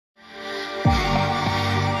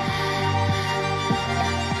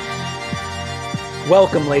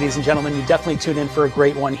Welcome, ladies and gentlemen. You definitely tuned in for a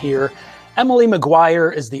great one here. Emily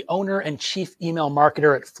McGuire is the owner and chief email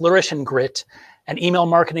marketer at Flourish and Grit, an email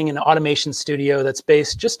marketing and automation studio that's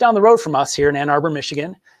based just down the road from us here in Ann Arbor,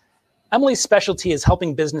 Michigan. Emily's specialty is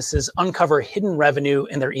helping businesses uncover hidden revenue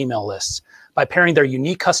in their email lists by pairing their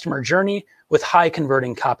unique customer journey with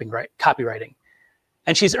high-converting copywriting.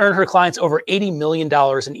 And she's earned her clients over $80 million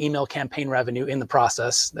in email campaign revenue in the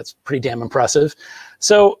process. That's pretty damn impressive.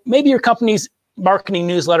 So maybe your company's marketing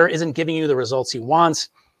newsletter isn't giving you the results you want,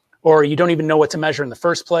 or you don't even know what to measure in the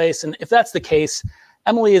first place. And if that's the case,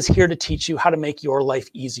 Emily is here to teach you how to make your life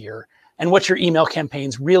easier and what your email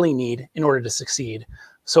campaigns really need in order to succeed.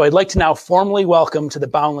 So I'd like to now formally welcome to the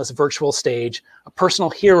Boundless virtual stage a personal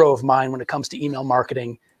hero of mine when it comes to email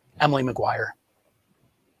marketing, Emily McGuire.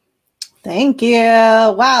 Thank you.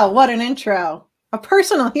 Wow, what an intro. A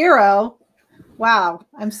personal hero. Wow,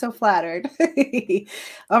 I'm so flattered.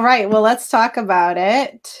 All right, well, let's talk about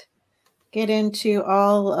it. Get into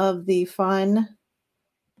all of the fun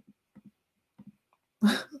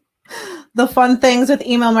things with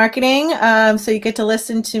email marketing. So you get to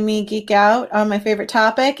listen to me geek out on my favorite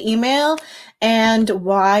topic, email, and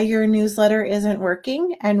why your newsletter isn't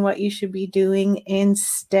working and what you should be doing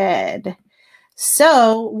instead.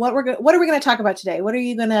 So what are we going to talk about today? What are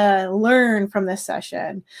you going to learn from this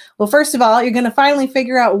session? Well, first of all, you're going to finally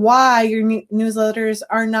figure out why your newsletters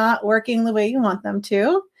are not working the way you want them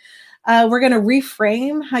to. We're going to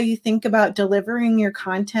reframe how you think about delivering your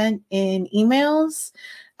content in emails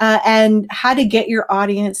and how to get your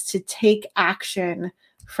audience to take action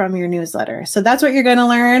from your newsletter. So that's what you're going to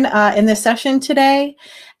learn in this session today.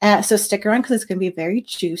 So stick around because it's going to be very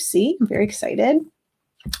juicy. I'm very excited.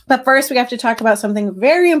 But first, we have to talk about something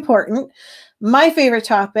very important, my favorite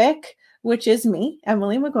topic, which is me,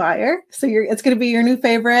 Emily McGuire. So it's going to be your new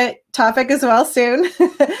favorite topic as well soon.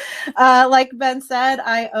 Like Ben said,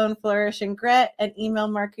 I own Flourish and Grit, an email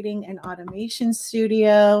marketing and automation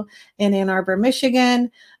studio in Ann Arbor,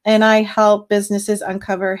 Michigan, and I help businesses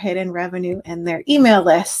uncover hidden revenue in their email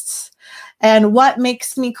lists. And what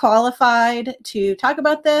makes me qualified to talk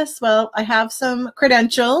about this? Well, I have some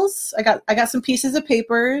credentials. I got some pieces of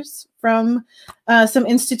papers from some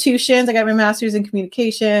institutions. I got my master's in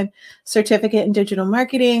communication, certificate in digital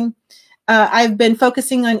marketing. I've been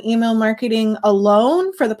focusing on email marketing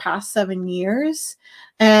alone for the past 7 years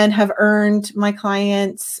and have earned my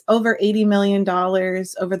clients over $80 million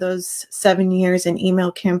over those 7 years in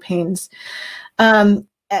email campaigns.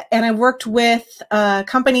 And I've worked with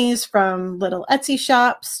companies from little Etsy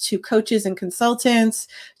shops to coaches and consultants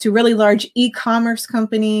to really large e-commerce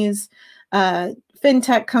companies,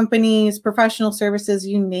 fintech companies, professional services,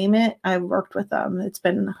 you name it. I've worked with them. It's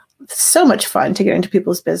been so much fun to get into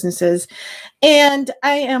people's businesses. And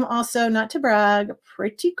I am also, not to brag,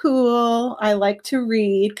 pretty cool. I like to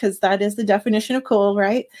read because that is the definition of cool,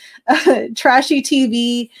 right? Trashy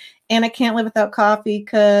TV. And I can't live without coffee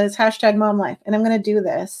because #MomLife. And I'm going to do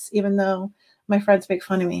this, even though my friends make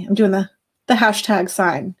fun of me. I'm doing the hashtag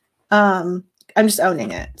sign. I'm just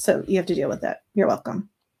owning it. So you have to deal with it. You're welcome.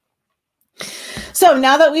 So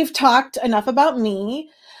now that we've talked enough about me,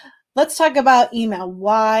 let's talk about email.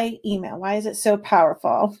 Why email? Why is it so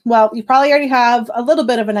powerful? Well, you probably already have a little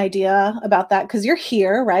bit of an idea about that because you're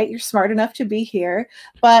here, right? You're smart enough to be here.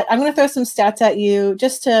 But I'm going to throw some stats at you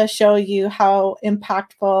just to show you how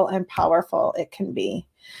impactful and powerful it can be.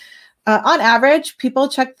 On average, people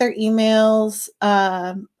check their emails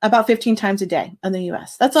about 15 times a day in the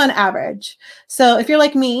US. That's on average. So if you're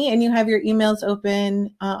like me and you have your emails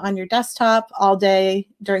open on your desktop all day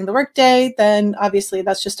during the workday, then obviously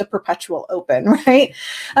that's just a perpetual open, right?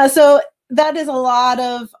 So that is a lot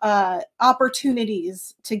of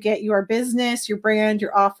opportunities to get your business, your brand,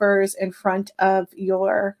 your offers in front of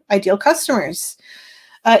your ideal customers.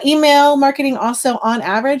 Email marketing also on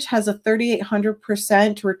average has a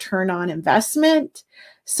 3,800% return on investment.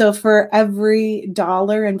 So for every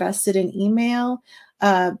dollar invested in email,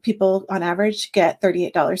 people on average get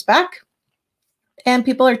 $38 back. And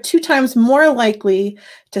people are 2 times more likely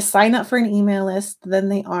to sign up for an email list than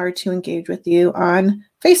they are to engage with you on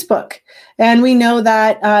Facebook. And we know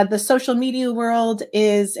that the social media world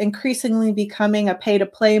is increasingly becoming a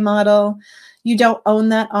pay-to-play model. You don't own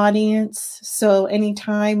that audience. So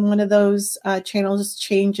anytime one of those channels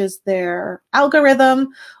changes their algorithm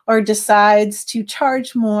or decides to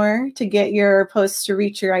charge more to get your posts to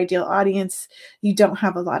reach your ideal audience, you don't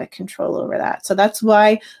have a lot of control over that. So that's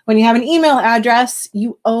why when you have an email address,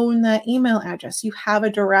 you own that email address. You have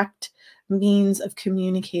a direct means of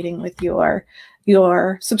communicating with your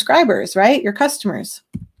subscribers, right? Your customers.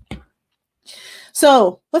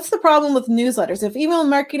 So what's the problem with newsletters? If email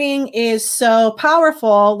marketing is so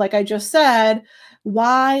powerful, like I just said,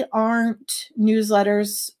 why aren't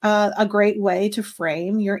newsletters a great way to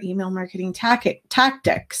frame your email marketing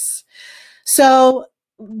tactics? So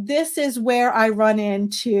this is where I run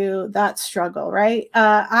into that struggle, right?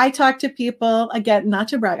 I talk to people, again, not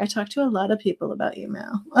to brag, I talk to a lot of people about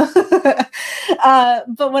email.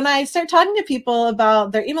 But when I start talking to people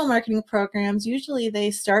about their email marketing programs, usually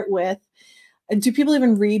they start with, do people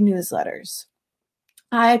even read newsletters?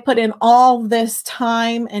 I put in all this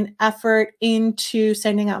time and effort into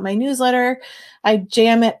sending out my newsletter. I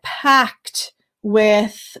jam it packed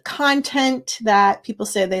with content that people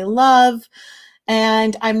say they love,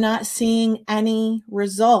 and I'm not seeing any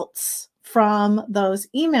results from those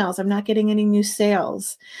emails. I'm not getting any new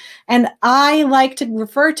sales. And I like to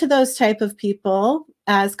refer to those type of people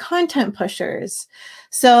as content pushers.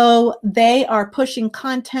 So they are pushing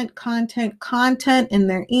content in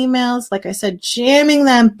their emails. Like I said, jamming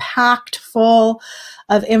them packed full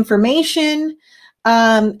of information,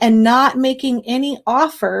 and not making any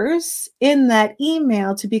offers in that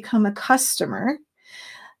email to become a customer,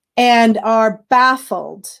 and are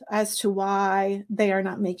baffled as to why they are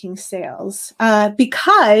not making sales,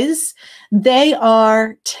 because they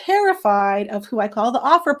are terrified of who I call the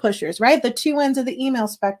offer pushers, right? The two ends of the email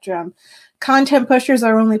spectrum. Content pushers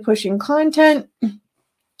are only pushing content.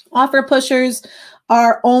 Offer pushers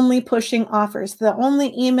are only pushing offers. The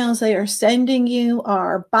only emails they are sending you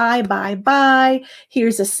are buy, buy, buy.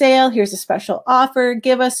 Here's a sale. Here's a special offer.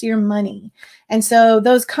 Give us your money. And so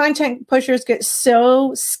those content pushers get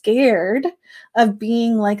so scared of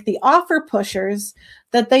being like the offer pushers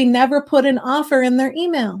that they never put an offer in their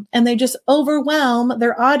email, and they just overwhelm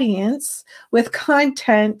their audience with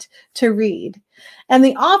content to read. And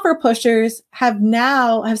the offer pushers have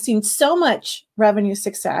seen so much revenue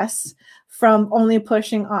success from only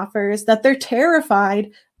pushing offers that they're terrified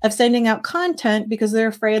of sending out content because they're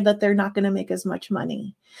afraid that they're not going to make as much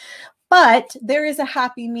money. But there is a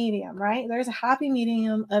happy medium, right? There's a happy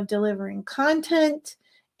medium of delivering content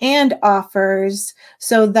and offers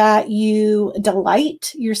so that you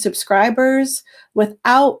delight your subscribers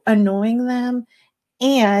without annoying them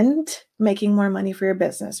and making more money for your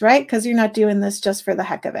business, right? Because you're not doing this just for the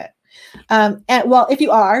heck of it. And well, if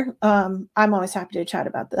you are, I'm always happy to chat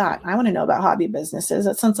about that. I want to know about hobby businesses.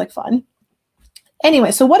 That sounds like fun.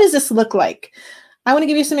 Anyway, so what does this look like? I want to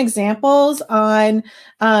give you some examples on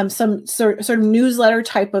some sort of newsletter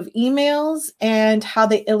type of emails and how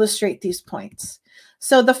they illustrate these points.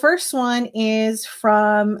 So the first one is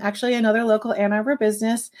from actually another local Ann Arbor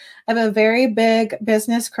business. I have a very big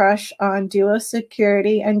business crush on Duo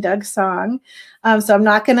Security and Doug Song. So I'm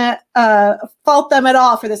not going to fault them at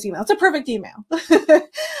all for this email. It's a perfect email.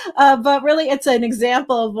 But really, it's an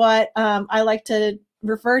example of what I like to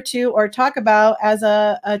refer to or talk about as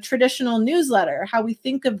a traditional newsletter, how we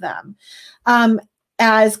think of them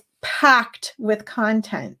as packed with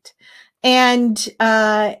content. And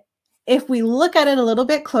if we look at it a little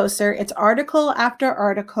bit closer, it's article after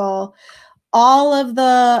article. All of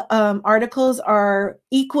the articles are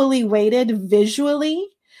equally weighted visually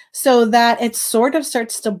so that it sort of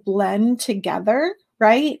starts to blend together,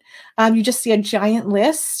 right? You just see a giant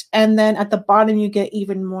list, and then at the bottom you get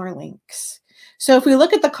even more links. So if we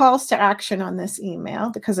look at the calls to action on this email,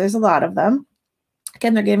 because there's a lot of them,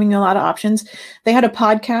 again, they're giving you a lot of options. They had a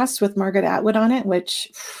podcast with Margaret Atwood on it,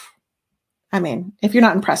 which, I mean, if you're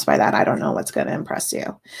not impressed by that, I don't know what's going to impress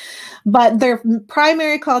you. But their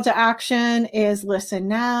primary call to action is listen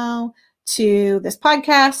now to this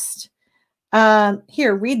podcast.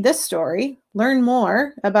 Here, read this story, learn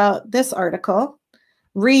more about this article,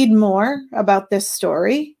 read more about this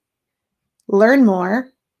story, learn more.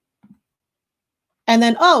 And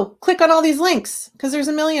then, oh, click on all these links because there's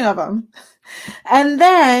a million of them. And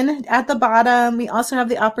then at the bottom, we also have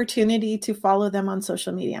the opportunity to follow them on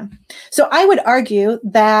social media. So I would argue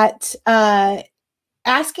that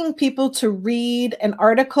asking people to read an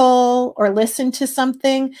article or listen to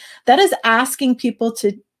something, that is asking people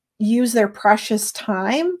to use their precious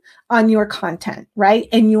time on your content, right?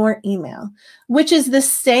 In your email, which is the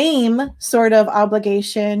same sort of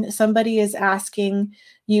obligation somebody is asking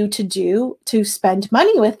you to do to spend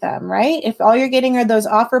money with them, right? If all you're getting are those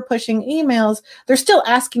offer pushing emails, they're still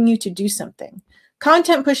asking you to do something.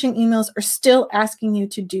 Content pushing emails are still asking you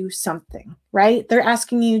to do something, right? They're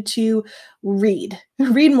asking you to read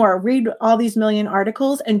more, read all these million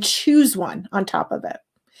articles and choose one on top of it.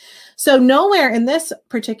 So nowhere in this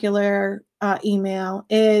particular email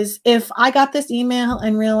is if I got this email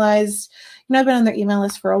and realized, I've been on their email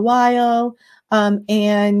list for a while.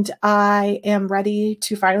 and I am ready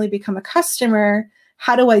to finally become a customer.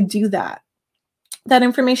 How do I do that? That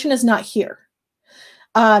information is not here.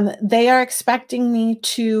 They are expecting me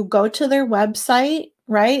to go to their website,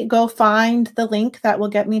 right? Go find the link that will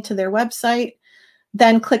get me to their website,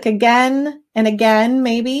 then click again and again,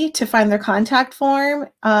 maybe, to find their contact form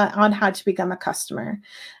on how to become a customer.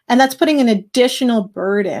 And that's putting an additional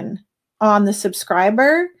burden on the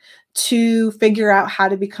subscriber to figure out how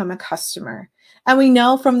to become a customer. And we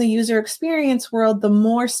know from the user experience world, the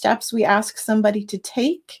more steps we ask somebody to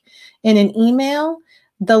take in an email,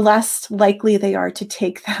 the less likely they are to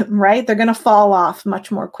take them, right? They're going to fall off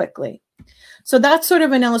much more quickly. So that's sort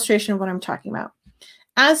of an illustration of what I'm talking about,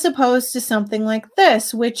 as opposed to something like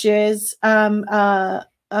this, which is a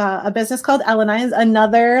business called Elenine's,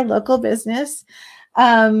 another local business.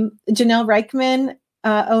 Janelle Reichman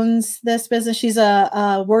owns this business. She's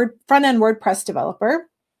a front-end WordPress developer.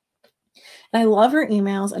 And I love her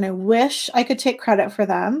emails, and I wish I could take credit for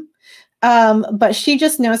them. But she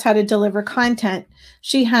just knows how to deliver content.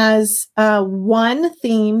 She has one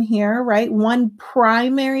theme here, right? One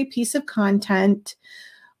primary piece of content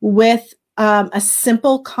with a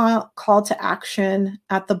simple call to action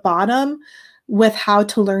at the bottom with how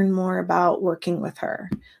to learn more about working with her.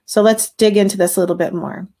 So let's dig into this a little bit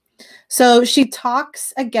more. So she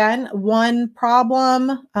talks, again, one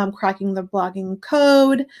problem, cracking the blogging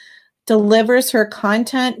code, delivers her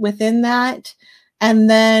content within that, and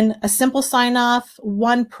then a simple sign off,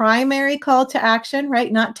 one primary call to action,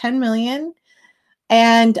 right? Not 10 million,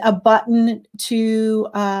 and a button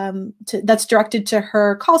that's directed to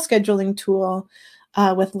her call scheduling tool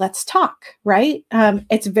with Let's Talk, right?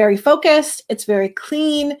 It's very focused. It's very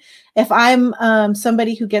clean. If I'm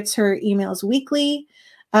somebody who gets her emails weekly,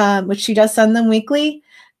 which she does send them weekly,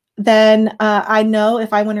 then I know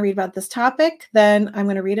if I want to read about this topic, then I'm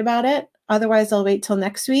going to read about it. Otherwise, I'll wait till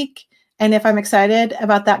next week. And if I'm excited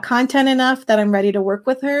about that content enough that I'm ready to work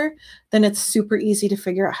with her, then it's super easy to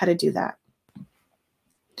figure out how to do that.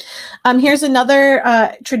 Here's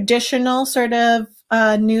another traditional sort of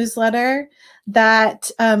newsletter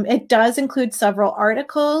that it does include several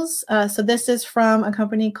articles. So this is from a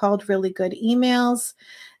company called Really Good Emails.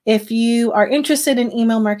 If you are interested in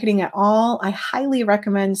email marketing at all, I highly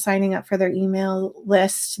recommend signing up for their email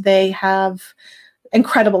list. They have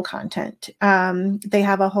incredible content. They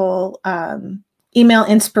have a whole email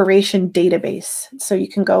inspiration database, so you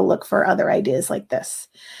can go look for other ideas like this.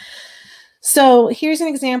 So here's an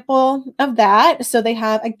example of that. So they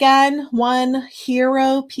have, again, one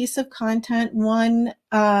hero piece of content, one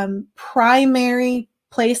primary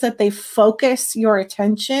place that they focus your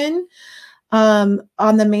attention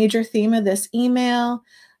on the major theme of this email.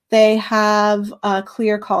 They have a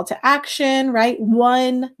clear call to action, right?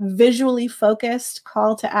 One visually focused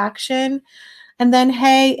call to action. And then,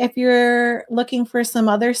 hey, if you're looking for some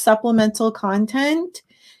other supplemental content,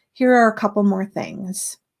 here are a couple more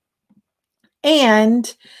things.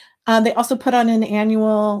 And they also put on an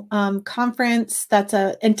annual conference that's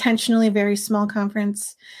a intentionally very small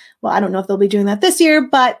conference. Well, I don't know if they'll be doing that this year,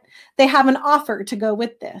 but they have an offer to go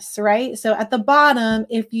with this, right? So at the bottom,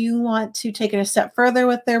 if you want to take it a step further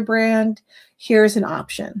with their brand, here's an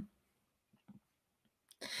option.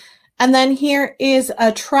 And then here is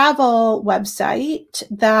a travel website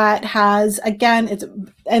that has, again,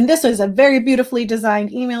 and this is a very beautifully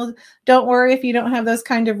designed email. Don't worry if you don't have those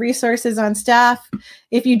kind of resources on staff.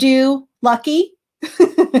 If you do, lucky.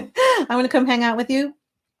 I want to come hang out with you.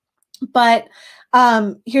 But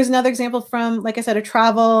here's another example from, like I said, a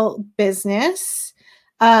travel business.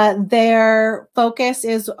 Their focus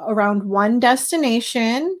is around one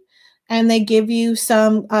destination, and they give you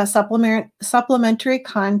some supplementary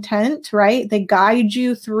content, right? They guide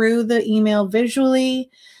you through the email visually,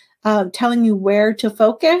 telling you where to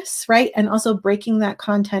focus, right? And also breaking that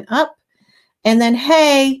content up. And then,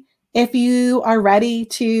 hey, if you are ready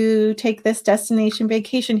to take this destination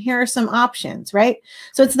vacation, here are some options, right?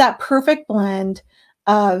 So it's that perfect blend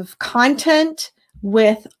of content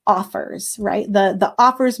with offers, right? The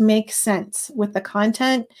offers make sense with the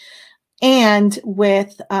content and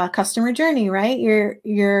with customer journey, right?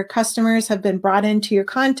 Your customers have been brought into your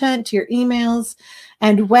content, to your emails,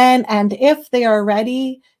 and when and if they are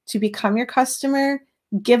ready to become your customer,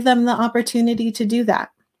 give them the opportunity to do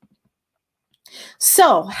that.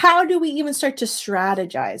 So how do we even start to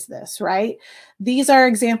strategize this, right? These are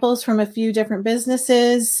examples from a few different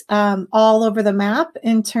businesses all over the map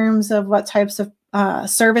in terms of what types of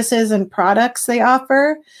services and products they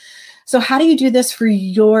offer. So how do you do this for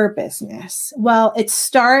your business? Well, it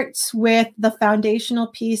starts with the foundational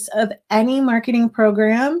piece of any marketing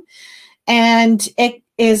program. And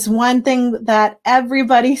is one thing that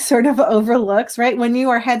everybody sort of overlooks, right? When you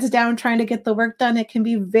are heads down trying to get the work done, it can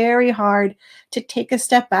be very hard to take a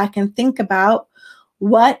step back and think about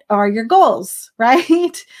what are your goals,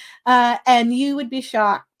 right? And you would be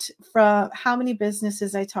shocked from how many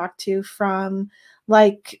businesses I talk to, from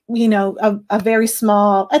like, you know, a very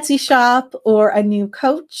small Etsy shop or a new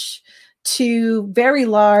coach to very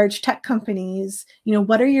large tech companies. You know,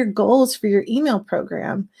 what are your goals for your email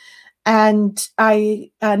program? And I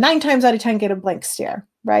 9 times out of 10 get a blank stare,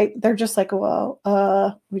 right? They're just like, well,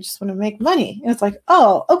 we just want to make money. And it's like,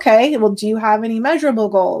 oh, okay. Well, do you have any measurable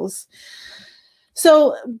goals?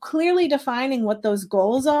 So clearly defining what those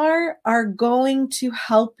goals are going to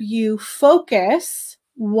help you focus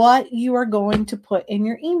what you are going to put in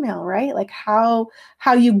your email, right? Like how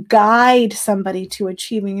you guide somebody to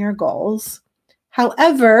achieving your goals.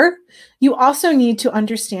 However, you also need to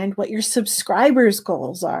understand what your subscribers'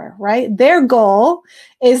 goals are, right? Their goal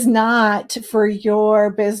is not for your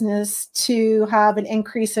business to have an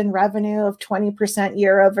increase in revenue of 20%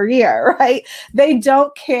 year over year, right? They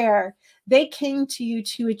don't care. They came to you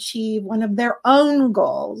to achieve one of their own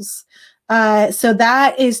goals. So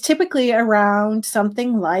that is typically around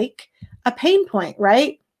something like a pain point,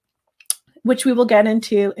 right? Which we will get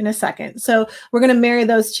into in a second. So we're going to marry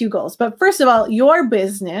those two goals. But first of all, your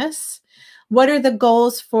business, what are the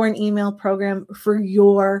goals for an email program for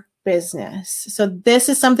your business? So this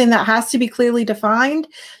is something that has to be clearly defined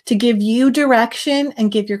to give you direction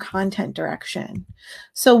and give your content direction.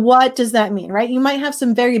 So what does that mean, right? You might have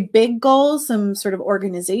some very big goals, some sort of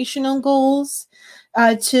organizational goals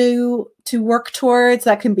to work towards.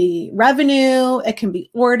 That can be revenue, it can be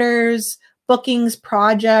orders, bookings,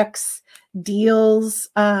 projects, deals,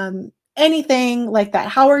 anything like that.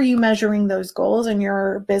 How are you measuring those goals in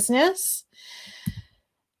your business?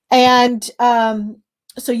 And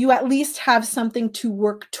so you at least have something to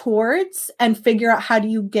work towards and figure out how do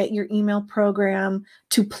you get your email program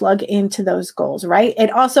to plug into those goals, right?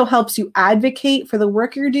 It also helps you advocate for the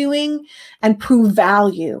work you're doing and prove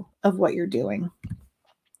value of what you're doing.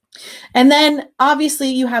 And then obviously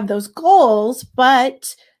you have those goals,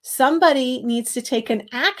 but somebody needs to take an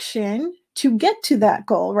action to get to that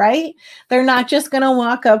goal, right? They're not just going to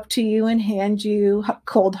walk up to you and hand you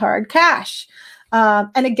cold hard cash.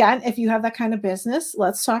 And again, if you have that kind of business,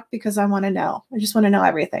 let's talk, because I want to know. I just want to know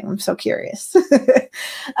everything. I'm so curious.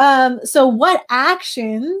 So what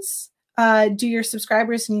actions do your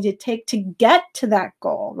subscribers need to take to get to that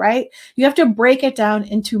goal, right? You have to break it down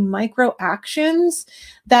into micro actions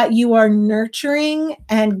that you are nurturing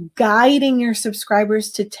and guiding your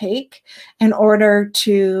subscribers to take in order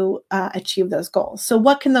to achieve those goals. So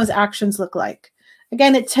what can those actions look like?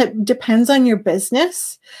 Again, it depends on your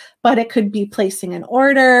business, but it could be placing an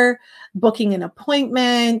order, booking an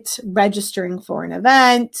appointment, registering for an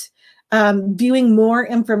event, viewing more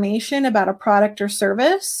information about a product or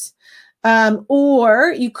service.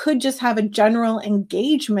 Or you could just have a general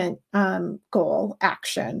engagement goal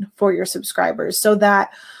action for your subscribers, so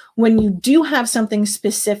that when you do have something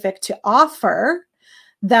specific to offer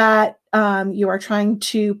that you are trying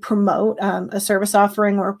to promote, a service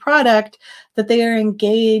offering or a product, that they are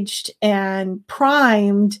engaged and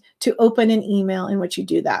primed to open an email in which you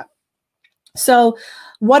do that. So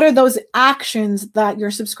what are those actions that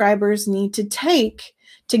your subscribers need to take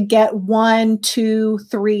to get 1, 2,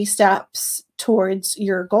 3 steps towards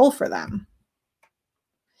your goal for them?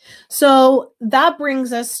 So that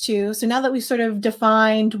brings us to, so now that we've sort of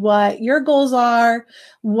defined what your goals are,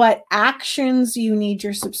 what actions you need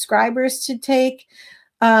your subscribers to take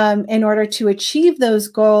in order to achieve those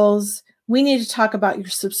goals, we need to talk about your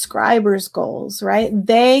subscribers' goals, right?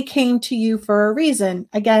 They came to you for a reason.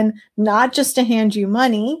 Again, not just to hand you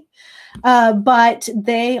money, but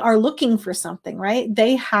they are looking for something, right?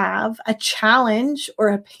 They have a challenge or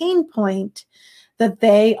a pain point that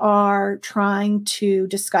they are trying to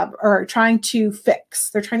discover or trying to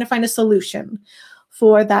fix. They're trying to find a solution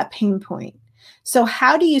for that pain point. So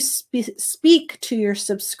how do you speak to your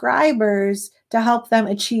subscribers to help them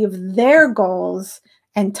achieve their goals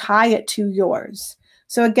and tie it to yours?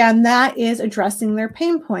 So again, that is addressing their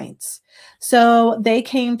pain points. So they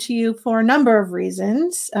came to you for a number of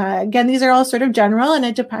reasons. Again, these are all sort of general, and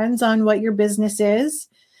it depends on what your business is.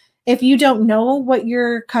 If you don't know what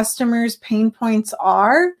your customers' pain points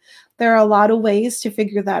are, there are a lot of ways to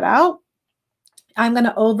figure that out. I'm going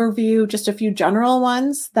to overview just a few general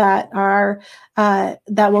ones that are that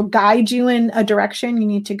will guide you in a direction you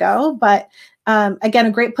need to go. But again,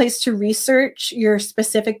 a great place to research your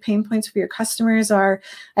specific pain points for your customers are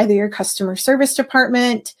either your customer service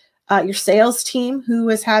department, Your sales team who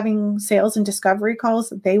is having sales and discovery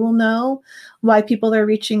calls, they will know why people are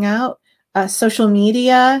reaching out. Social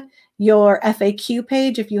media, your FAQ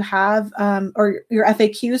page, if you have, or your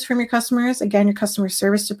FAQs from your customers. Again, your customer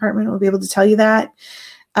service department will be able to tell you that.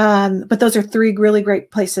 But those are 3 really great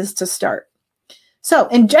places to start. So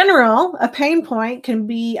in general, a pain point can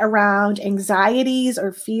be around anxieties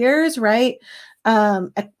or fears, right?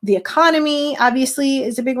 The economy obviously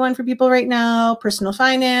is a big one for people right now, personal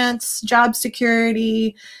finance, job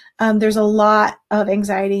security. There's a lot of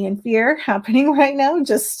anxiety and fear happening right now.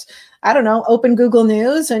 Just, I don't know, open Google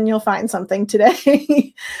News and you'll find something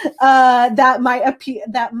today that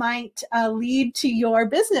might lead to your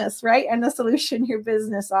business, right? And the solution your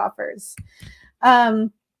business offers.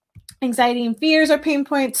 Anxiety and fears are pain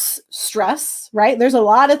points. Stress, right? There's a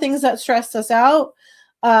lot of things that stress us out.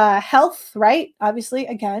 Health, right? Obviously,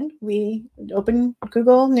 again, we open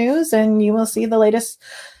Google News and you will see the latest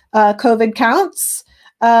COVID counts.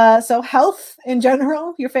 So health in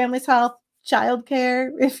general, your family's health, childcare,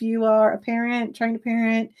 if you are a parent trying to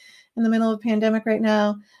parent in the middle of a pandemic right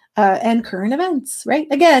now, and current events, right?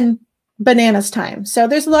 Again, bananas time. So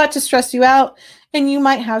there's a lot to stress you out, and you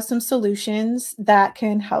might have some solutions that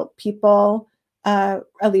can help people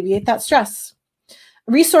alleviate that stress.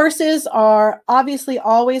 Resources are obviously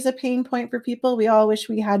always a pain point for people. We all wish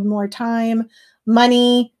we had more time,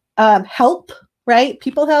 money, help, right?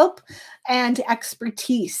 People help, and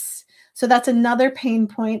expertise. So that's another pain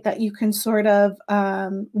point that you can sort of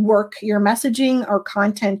work your messaging or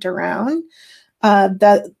content around.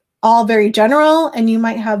 That all very general, and you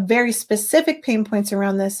might have very specific pain points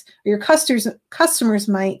around this, or your customers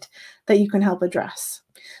might, that you can help address.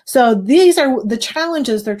 So these are the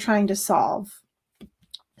challenges they're trying to solve.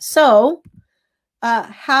 So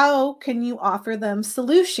how can you offer them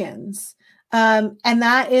solutions? And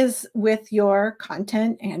that is with your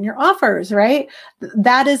content and your offers, right?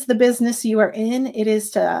 That is the business you are in. It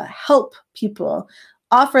is to help people,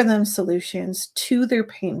 offer them solutions to their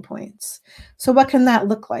pain points. So what can that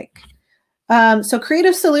look like? So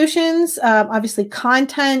creative solutions, obviously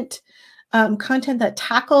content that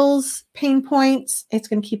tackles pain points. It's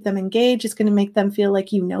going to keep them engaged. It's going to make them feel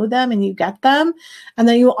like you know them and you get them, and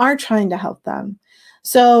that you are trying to help them.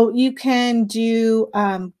 So you can do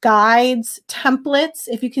guides, templates.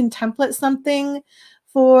 If you can template something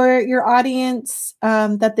for your audience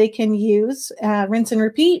that they can use, rinse and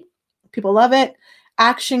repeat. People love it.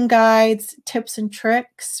 Action guides, tips and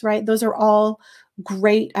tricks, right? Those are all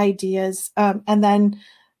great ideas. And then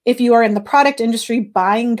if you are in the product industry,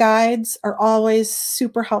 buying guides are always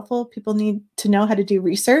super helpful. People need to know how to do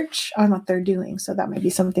research on what they're doing. So that might be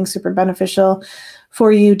something super beneficial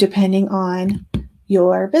for you depending on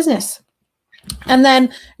your business. And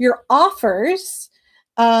then your offers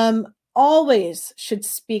always should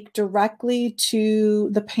speak directly to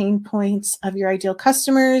the pain points of your ideal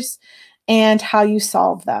customers and how you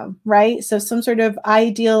solve them, right? So some sort of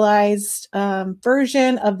idealized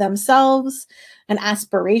version of themselves, an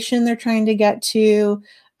aspiration they're trying to get to.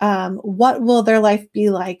 What will their life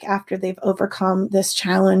be like after they've overcome this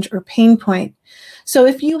challenge or pain point? So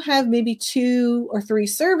if you have maybe 2 or 3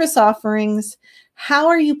 service offerings, how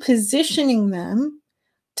are you positioning them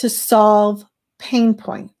to solve pain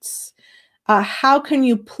points? How can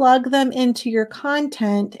you plug them into your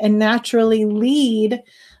content and naturally lead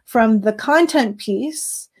from the content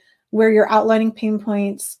piece where you're outlining pain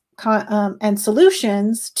points and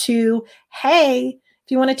solutions to, hey,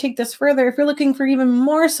 if you want to take this further, if you're looking for even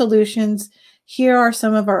more solutions, here are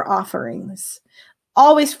some of our offerings.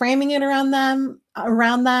 Always framing it around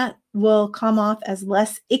that will come off as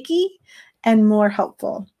less icky and more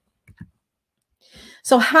helpful.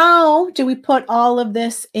 So how do we put all of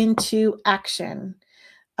this into action?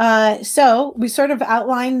 So we sort of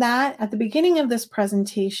outlined that at the beginning of this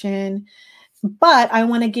presentation, but I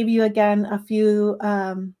want to give you again a few,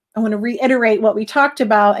 I want to reiterate what we talked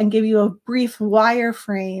about and give you a brief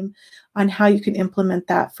wireframe on how you can implement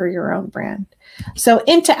that for your own brand. So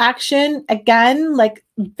into action, again, like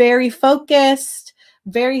very focused,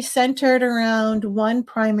 very centered around one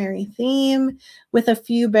primary theme with a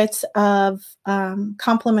few bits of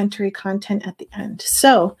complementary content at the end.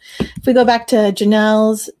 So if we go back to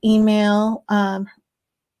Janelle's email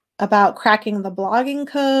about cracking the blogging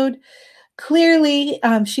code, clearly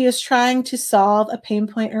she is trying to solve a pain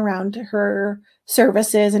point around her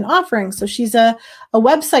services and offerings. So she's a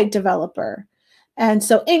website developer. And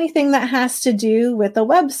so anything that has to do with a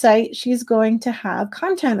website, she's going to have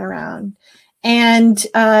content around. And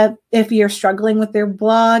if you're struggling with your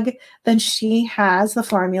blog, then she has the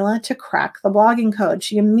formula to crack the blogging code.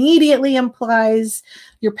 She immediately implies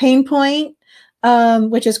your pain point,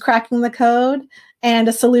 which is cracking the code, and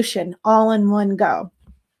a solution all in one go.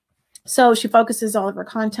 So she focuses all of her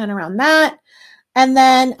content around that. And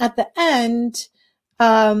then at the end,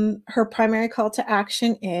 her primary call to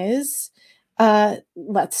action is,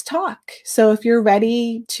 let's talk. So if you're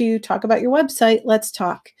ready to talk about your website, let's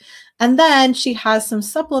talk. And then she has some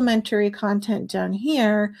supplementary content down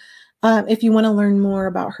here. If you want to learn more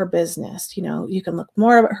about her business, you know, you can look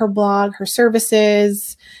more about her blog, her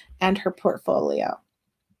services, and her portfolio.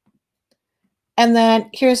 And then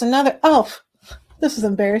here's another, oh, this is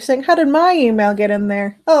embarrassing. How did my email get in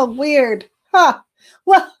there? Oh, weird. Huh.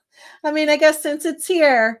 Well, I mean, I guess since it's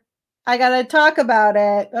here, I got to talk about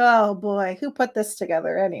it. Oh boy, who put this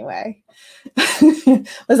together anyway?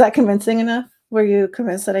 Was that convincing enough? Were you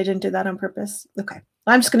convinced that I didn't do that on purpose? Okay,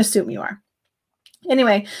 I'm just going to assume you are.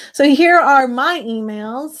 Anyway, so here are my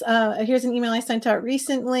emails. Here's an email I sent out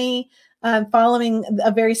recently following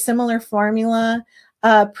a very similar formula.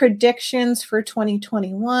 Predictions for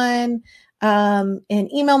 2021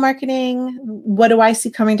 in email marketing. What do I see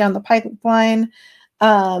coming down the pipeline?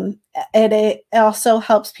 It also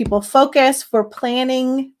helps people focus for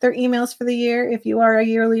planning their emails for the year if you are a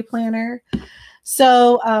yearly planner.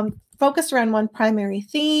 So focus around one primary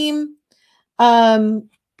theme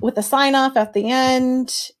with a sign off at the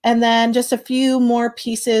end, and then just a few more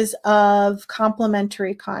pieces of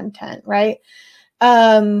complementary content, right?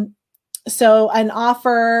 So an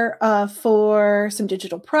offer for some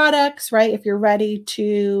digital products, right? If you're ready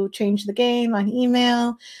to change the game on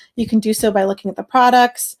email, you can do so by looking at the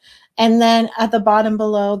products. And then at the bottom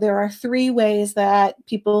below, there are 3 ways that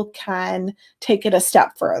people can take it a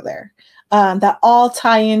step further that all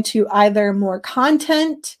tie into either more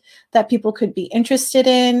content that people could be interested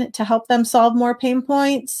in to help them solve more pain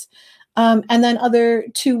points, and then other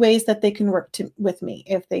 2 ways that they can work with me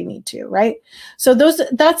if they need to, right? So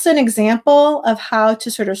that's an example of how to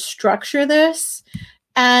sort of structure this.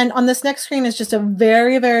 And on this next screen is just a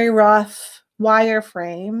very, very rough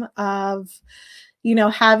wireframe of, you know,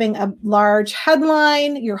 having a large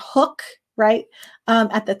headline, your hook, right,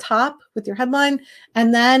 at the top with your headline,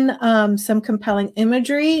 and then some compelling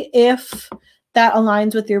imagery if that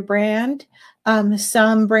aligns with your brand.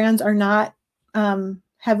 Some brands are not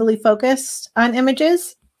heavily focused on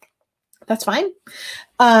images. That's fine.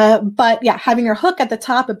 But yeah, having your hook at the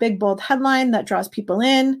top, a big bold headline that draws people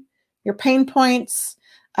in, your pain points,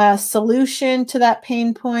 a solution to that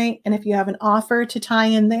pain point. And if you have an offer to tie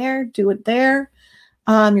in there, do it there.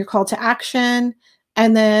 Your call to action.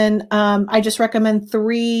 And then I just recommend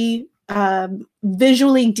 3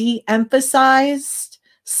 visually de-emphasized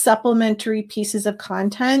supplementary pieces of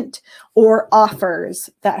content or offers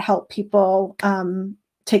that help people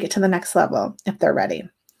take it to the next level if they're ready.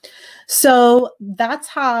 So that's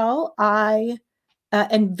how I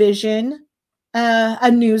envision a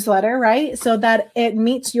newsletter, right? So that it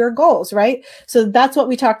meets your goals, right? So that's what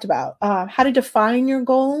we talked about, how to define your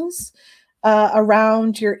goals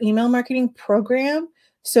around your email marketing program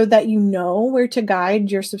so that you know where to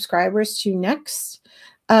guide your subscribers to next.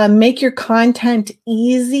 Make your content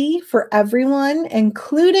easy for everyone,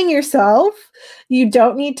 including yourself. You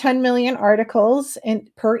don't need 10 million articles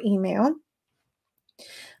per email.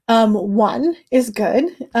 1 is good,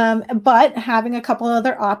 but having a couple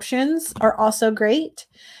other options are also great.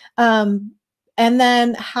 And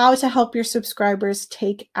then how to help your subscribers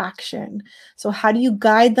take action. So how do you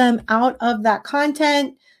guide them out of that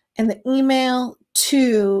content and the email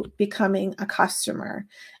to becoming a customer?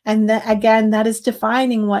 And then again, that is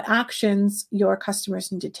defining what actions your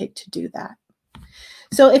customers need to take to do that.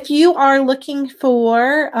 So if you are looking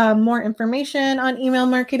for more information on email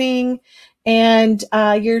marketing and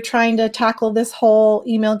you're trying to tackle this whole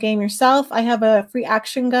email game yourself, I have a free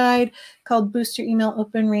action guide called Boost Your Email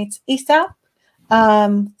Open Rates ASAP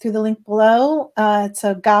through the link below. It's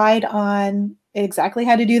a guide on exactly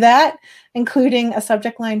how to do that, including a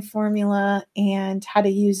subject line formula and how to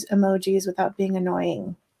use emojis without being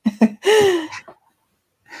annoying.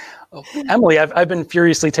 Oh, Emily, I've been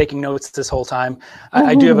furiously taking notes this whole time.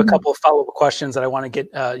 I do have a couple of follow-up questions that I want to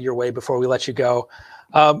get your way before we let you go.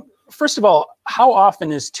 First of all, how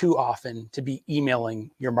often is too often to be emailing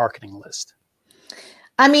your marketing list?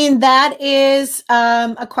 I mean, that is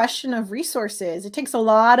a question of resources. It takes a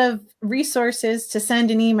lot of resources to send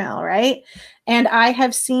an email, right? And I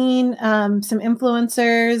have seen some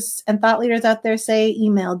influencers and thought leaders out there say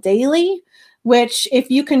email daily, which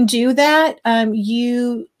if you can do that,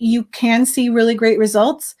 you can see really great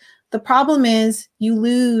results. The problem is you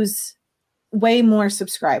lose way more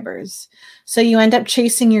subscribers. So you end up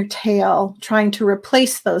chasing your tail, trying to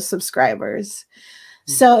replace those subscribers.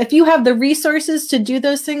 So if you have the resources to do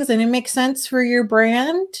those things and it makes sense for your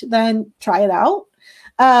brand, then try it out.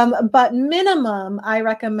 But minimum, I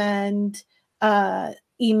recommend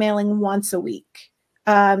emailing once a week.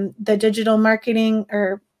 The digital marketing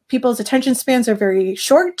or people's attention spans are very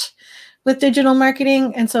short with digital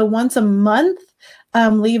marketing. And so once a month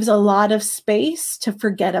leaves a lot of space to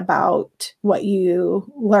forget about what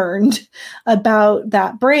you learned about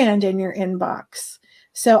that brand in your inbox.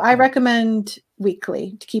 So I recommend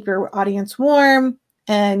weekly to keep your audience warm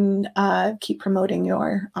and keep promoting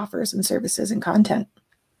your offers and services and content.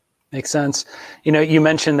 Makes sense. You know, you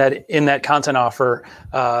mentioned that in that content offer,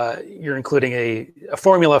 you're including a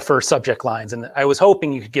formula for subject lines, and I was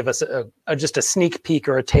hoping you could give us just a sneak peek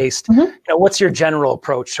or a taste. You know, what's your general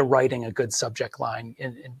approach to writing a good subject line,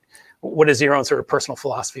 and what is your own sort of personal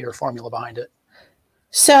philosophy or formula behind it?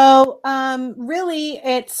 So really,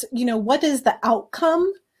 it's, you know, what is the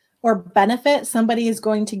outcome or benefit somebody is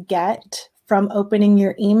going to get from opening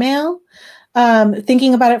your email?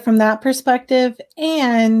 Thinking about it from that perspective.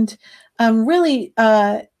 And really,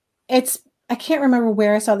 I can't remember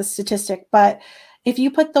where I saw the statistic, but if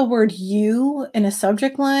you put the word "you" in a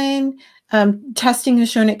subject line, testing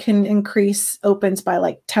has shown it can increase opens by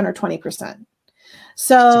like 10 or 20%.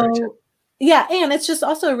 So yeah, and it's just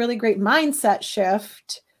also a really great mindset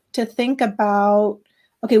shift to think about,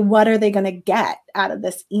 okay, what are they going to get out of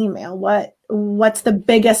this email? What's the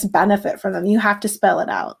biggest benefit for them? You have to spell it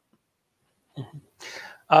out.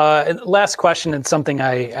 Last question, and something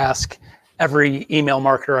I ask every email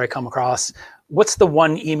marketer I come across. What's the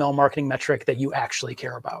one email marketing metric that you actually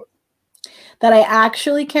care about? That I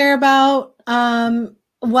actually care about?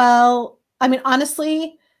 Well, I mean,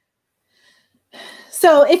 honestly,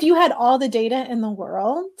 so if you had all the data in the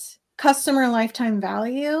world, customer lifetime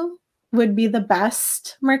value would be the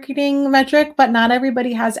best marketing metric, but not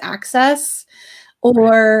everybody has access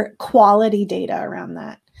or quality data around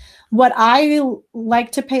that. What I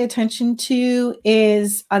like to pay attention to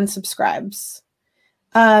is unsubscribes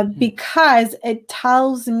because it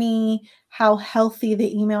tells me how healthy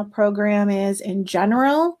the email program is in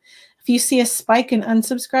general. If you see a spike in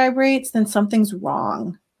unsubscribe rates, then something's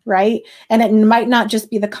wrong, right? And it might not just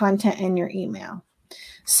be the content in your email.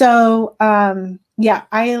 So yeah,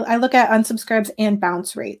 I look at unsubscribes and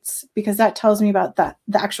bounce rates because that tells me about the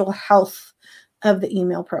actual health of the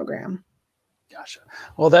email program. Gotcha.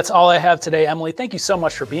 Well, that's all I have today, Emily. Thank you so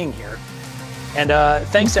much for being here. And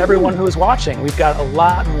thanks to everyone who is watching. We've got a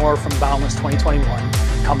lot more from Boundless 2021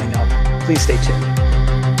 coming up. Please stay tuned.